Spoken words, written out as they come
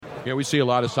We see a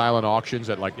lot of silent auctions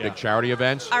at big charity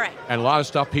events. All right. And a lot of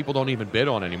stuff people don't even bid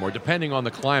on anymore, depending on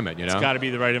the climate. It's got to be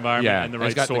the right environment and the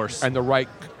right source and the right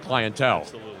clientele.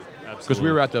 Absolutely. Because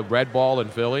we were at the Red Ball in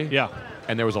Philly. Yeah.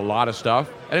 And there was a lot of stuff,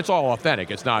 and it's all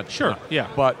authentic. It's not Yeah.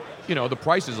 But the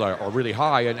prices are really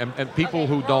high, and people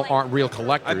who aren't real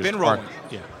collectors. I've been rolling.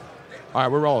 All right,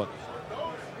 we're rolling.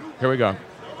 Here we go.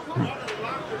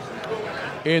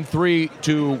 In 3,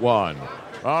 2, 1.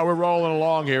 We're rolling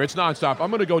along here. It's nonstop. I'm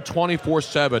going to go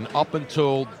 24/7 up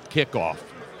until kickoff.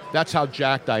 That's how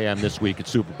jacked I am this week at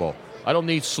Super Bowl. I don't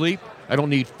need sleep. I don't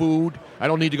need food. I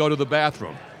don't need to go to the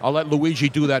bathroom. I'll let Luigi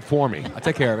do that for me. I'll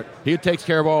take care of it. He takes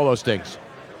care of all those things.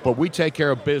 But we take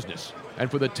care of business. And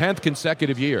for the 10th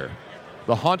consecutive year,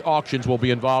 the Hunt Auctions will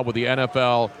be involved with the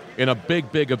NFL in a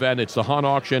big, big event. It's the Hunt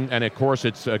Auction, and, of course,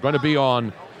 it's going to be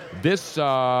on this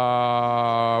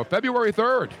February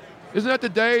 3rd. Isn't that the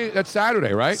day? That's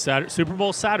Saturday, right? Super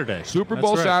Bowl Saturday. Super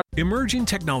Bowl Saturday. Emerging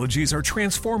technologies are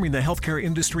transforming the healthcare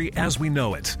industry as we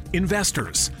know it.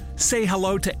 Investors, say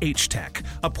hello to H-Tech,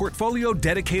 a portfolio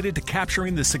dedicated to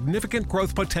capturing the significant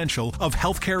growth potential of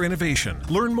healthcare innovation.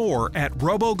 Learn more at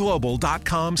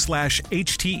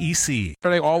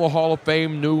roboglobal.com/HTEC. All the Hall of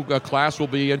Fame new class will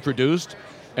be introduced.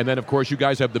 And then, of course, you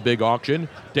guys have the big auction.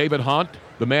 David Hunt,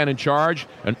 the man in charge.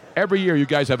 And every year you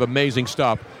guys have amazing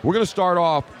stuff. We're going to start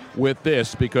off with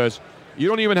this because you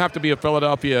don't even have to be a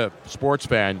Philadelphia sports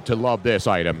fan to love this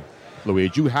item,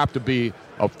 Luigi. You have to be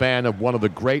a fan of one of the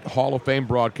great Hall of Fame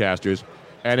broadcasters,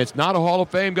 and it's not a Hall of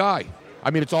Fame guy.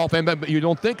 I mean, it's Hall of Fame, but you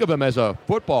don't think of him as a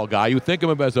football guy. You think of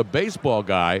him as a baseball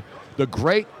guy.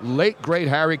 The late, great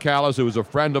Harry Callis, who was a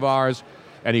friend of ours,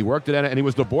 and he worked at and he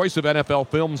was the voice of NFL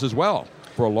films as well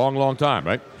for a long, long time,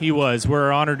 right? He was.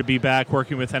 We're honored to be back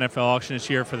working with NFL Auction this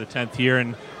year for the 10th year,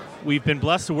 and we've been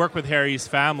blessed to work with Harry's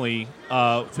family.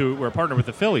 We're a partner with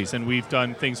the Phillies, and we've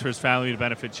done things for his family to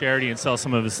benefit charity and sell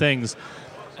some of his things.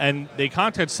 And they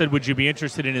contacted, said, would you be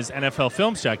interested in his NFL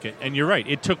Films jacket? And you're right.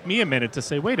 It took me a minute to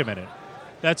say, wait a minute.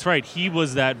 That's right. He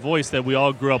was that voice that we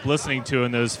all grew up listening to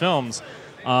in those films.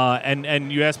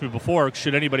 And you asked me before,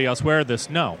 should anybody else wear this?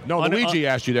 No. No, Luigi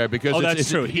asked you there because that's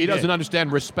true. He doesn't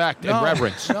understand respect and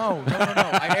reverence. No.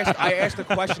 I asked the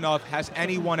question of, has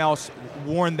anyone else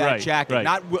worn that jacket?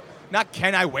 Right. Not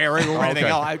can I wear it or anything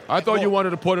else. I thought you wanted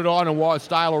to put it on and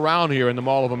style around here in the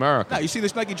Mall of America. No, you see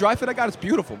this Nike dry fit I got? It's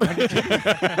beautiful.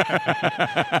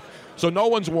 So no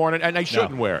one's worn it, and they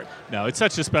shouldn't wear it. No, it's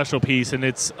such a special piece, and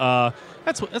it's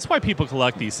that's why people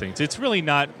collect these things. It's really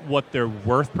not what they're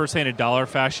worth per se in a dollar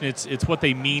fashion. It's what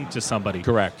they mean to somebody.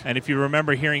 Correct. And if you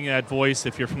remember hearing that voice,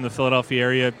 if you're from the Philadelphia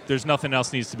area, there's nothing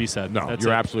else needs to be said. No,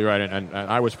 you're absolutely right. And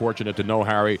I was fortunate to know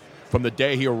Harry from the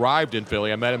day he arrived in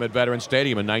Philly. I met him at Veterans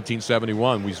Stadium in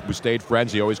 1971. We stayed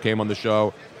friends. He always came on the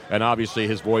show. And obviously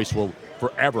his voice will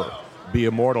forever be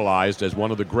immortalized as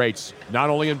one of the greats, not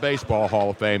only in Baseball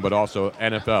Hall of Fame, but also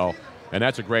NFL. And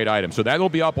that's a great item. So that'll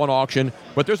be up on auction.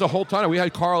 But there's a whole ton we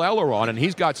had Carl Eller on, and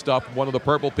he's got stuff, one of the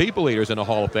Purple People Eaters in a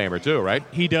Hall of Famer too, right?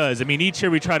 He does. I mean, each year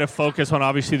we try to focus on,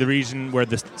 obviously, the region where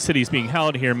the city's being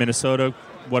held here in Minnesota.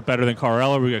 What better than Carl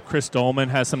Eller? We got Chris Dolman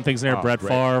has some things in there, Brett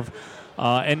Favre.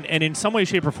 And in some way,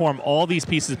 shape, or form, all these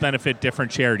pieces benefit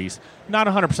different charities. Not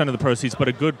 100% of the proceeds, but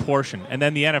a good portion. And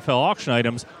then the NFL auction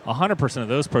items, 100% of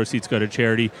those proceeds go to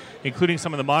charity, including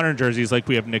some of the modern jerseys, like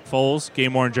we have Nick Foles,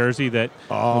 game-worn jersey that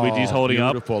Luigi's holding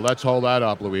up. Beautiful. Let's hold that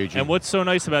up, Luigi. And what's so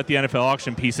nice about the NFL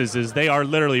auction pieces is they are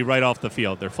literally right off the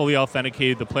field. They're fully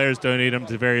authenticated. The players donate them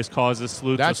to various causes,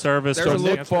 salutes of service. So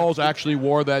Nick Foles actually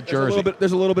wore that jersey.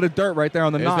 There's a little bit of dirt right there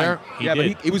on the Is 9. there?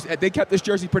 But they kept this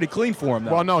jersey pretty clean for him,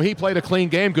 though. Well, no, he played a clean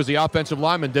game because the offensive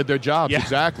linemen did their jobs.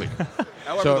 Exactly.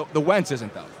 However, the Wentz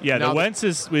isn't, though. Yeah, the Wentz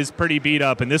is pretty beat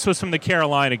up, and this was from the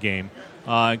Carolina game.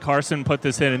 And Carson put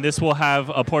this in, and this will have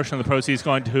a portion of the proceeds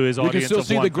going to his audience. You can still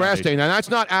see the grass stain. Now, that's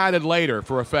not added later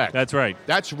for effect. That's right.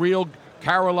 That's real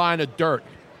Carolina dirt.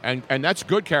 And that's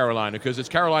good Carolina because it's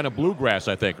Carolina bluegrass,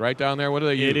 I think, right down there. What do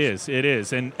they use? It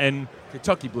is. And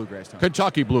Kentucky bluegrass. Tom.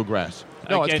 Kentucky bluegrass.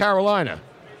 No, it's Carolina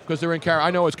because they're in Carolina.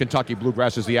 I know it's Kentucky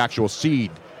bluegrass is the actual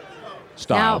seed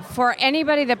style. Now, for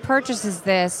anybody that purchases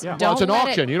this, don't it's an let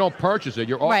auction. You don't purchase it.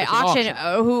 You're right. Auction.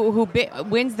 Who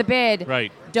wins the bid?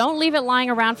 Right. Don't leave it lying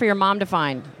around for your mom to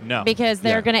find. No. Because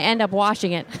they're going to end up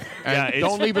washing it. And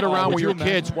don't leave it around with your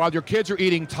kids while your kids are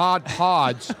eating Tide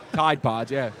Pods. Tide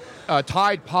Pods, yeah.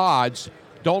 Tide Pods.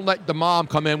 Don't let the mom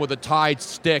come in with a Tide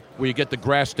stick where you get the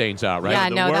grass stains out, right?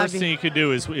 Yeah, the worst thing you could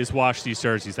do is wash these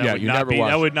jerseys.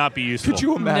 That would not be useful. Could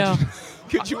you imagine? No.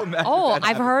 Could you imagine? Oh,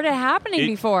 I've heard it happening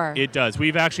before. It does.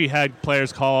 We've actually had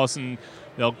players call us and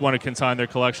they'll want to consign their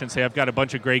collection, say, I've got a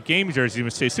bunch of great game jerseys. You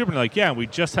must say super. And they're like, yeah, we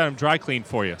just had them dry cleaned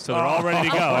for you. So they're all ready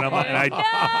to go. And I'm like,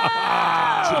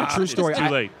 True story. It's too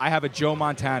late. I have a Joe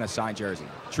Montana signed jersey.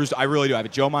 I really do. I have a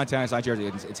Joe Montana signed jersey.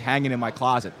 It's hanging in my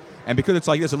closet. And because it's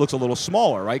like this, it looks a little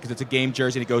smaller, right? Because it's a game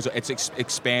jersey and it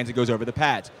expands, it goes over the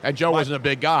pads. And Joe wasn't a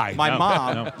big guy.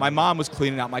 My mom was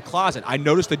cleaning out my closet. I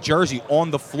noticed the jersey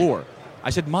on the floor. I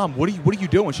said, Mom, what are you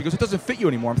doing? She goes, it doesn't fit you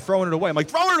anymore. I'm throwing it away. I'm like,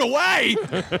 throwing it away?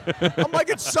 I'm like,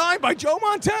 it's signed by Joe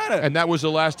Montana. And that was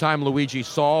the last time Luigi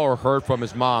saw or heard from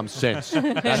his mom since.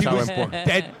 That's She how was important.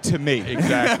 dead to me.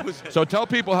 Exactly. So tell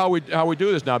people how we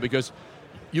do this now, because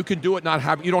you can do it.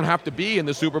 You don't have to be in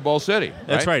the Super Bowl city.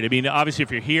 That's right. I mean, obviously,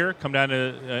 if you're here, come down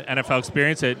to NFL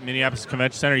Experience at Minneapolis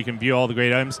Convention Center. You can view all the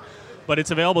great items. But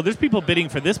it's available. There's people bidding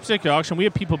for this particular auction. We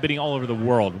have people bidding all over the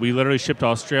world. We literally ship to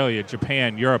Australia,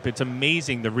 Japan, Europe. It's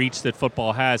amazing the reach that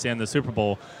football has and the Super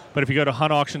Bowl. But if you go to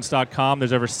huntauctions.com,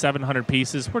 there's over 700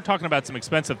 pieces. We're talking about some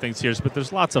expensive things here, but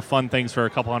there's lots of fun things for a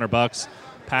couple $100.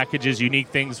 Packages, unique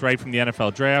things right from the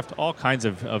NFL draft, all kinds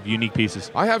of unique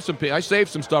pieces. I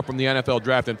saved some stuff from the NFL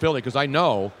draft in Philly because I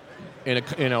know in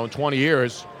 20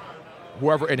 years,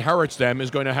 whoever inherits them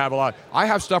is going to have a lot. I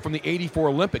have stuff from the 84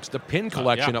 Olympics, the pin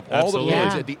collection of all absolutely. the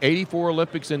pins at the 84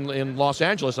 Olympics in Los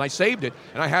Angeles, and I saved it,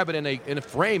 and I have it in a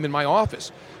frame in my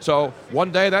office. So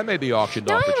one day that may be auctioned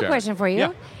Now off I for have a charity. question for you.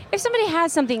 Yeah. If somebody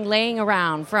has something laying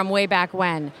around from way back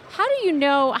when, how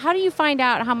do you find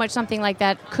out how much something like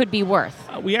that could be worth?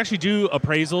 We actually do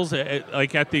appraisals,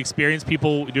 like at the Experience.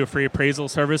 People do a free appraisal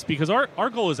service because our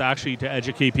goal is actually to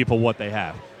educate people what they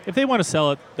have. If they want to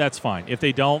sell it, that's fine. If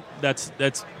they don't, that's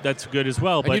good as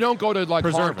well. And but you don't go to like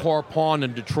preserve Hardcore Pawn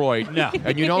in Detroit. No.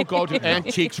 And you don't go to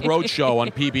Antiques Roadshow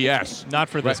on PBS. Not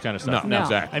for this kind of stuff. No. No.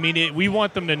 Exactly. I mean, we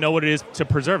want them to know what it is to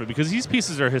preserve it because these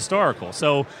pieces are historical.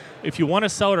 So if you want to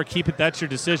sell it or keep it, that's your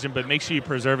decision. But make sure you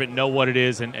preserve it, know what it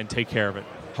is, and take care of it.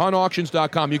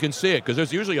 HuntAuctions.com. You can see it because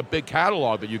there's usually a big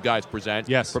catalog that you guys present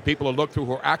Yes. for people to look through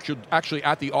who are actually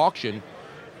at the auction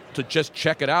to just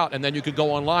check it out. And then you can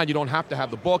go online. You don't have to have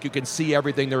the book. You can see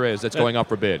everything there is that's going up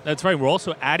for bid. That's right. We're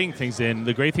also adding things in.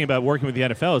 The great thing about working with the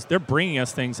NFL is they're bringing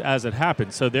us things as it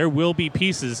happens. So there will be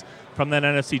pieces from that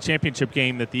NFC Championship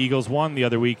game that the Eagles won the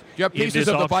other week. You have pieces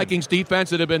of the Vikings defense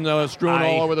that have been strewn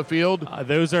all over the field?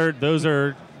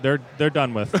 They're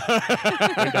done with.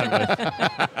 They're done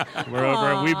with. We're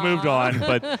over. We've moved on,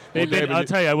 but I'll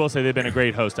tell you, I will say they've been a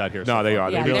great host out here. No, they are.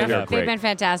 Yeah, they really are they've great. been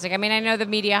fantastic. I mean, I know the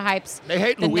media hypes They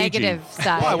hate the Luigi. negative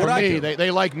side. Why? What For I me, do?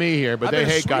 they like me here, but they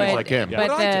hate guys like him.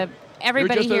 But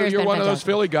everybody here has You're been one of those fantastic.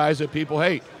 Philly guys that people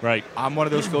hate. Right. I'm one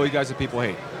of those Philly guys that people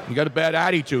hate. You got a bad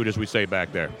attitude, as we say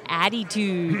back there.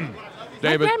 Attitude. My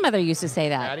David, grandmother used to say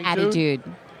that. Attitude?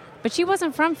 But she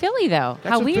wasn't from Philly, though.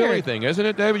 that's How a weird. Philly thing, isn't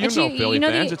it, David? You And know Philly the-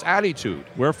 fans. It's attitude.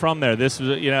 We're from there. This was,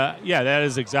 that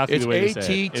is exactly It's the way to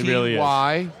say it. It really is.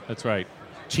 ATTY That's right.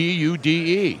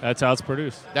 TUDE. That's how it's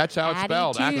produced. That's how it's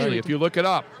spelled, Attitude. actually. If you look it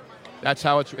up, that's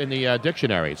how it's in the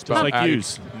dictionary. It's It's spelled like attitude.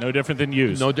 use. No different than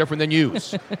use. No different than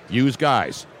use. Use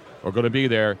guys are going to be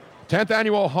there. 10th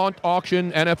Annual Hunt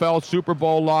Auction NFL Super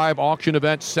Bowl Live Auction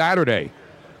Event Saturday.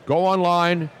 Go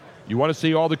online. You want to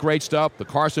see all the great stuff, the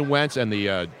Carson Wentz and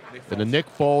the Nick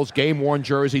Foles game-worn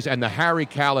jerseys and the Harry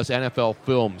Callis NFL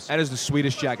films. That is the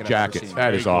sweetest jacket I've ever Jackets. seen.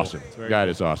 That is cool. awesome. It's very That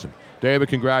cool. is awesome. David,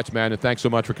 congrats, man, and thanks so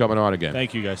much for coming on again.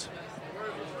 Thank you, guys.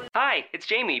 Hi, it's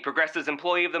Jamie, Progressive's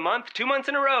Employee of the Month, 2 months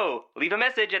in a row. Leave a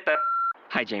message at the...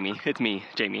 Hi, Jamie. It's me,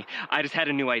 Jamie. I just had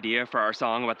a new idea for our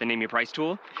song about the Name Your Price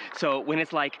tool. So when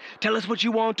it's like, tell us what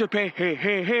you want to pay, hey,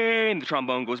 hey, hey, and the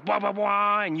trombone goes, blah, blah,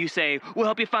 blah, and you say, we'll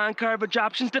help you find coverage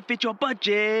options to fit your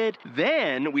budget.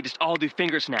 Then we just all do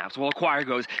finger snaps while a choir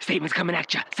goes, statements coming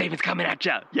at ya, statements coming at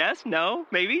ya. Yes? No?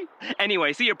 Maybe?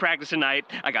 Anyway, see you at practice tonight.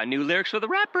 I got new lyrics for the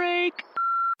rap break.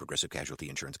 Progressive Casualty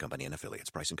Insurance Company and Affiliates.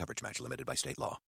 Price and coverage match limited by state law.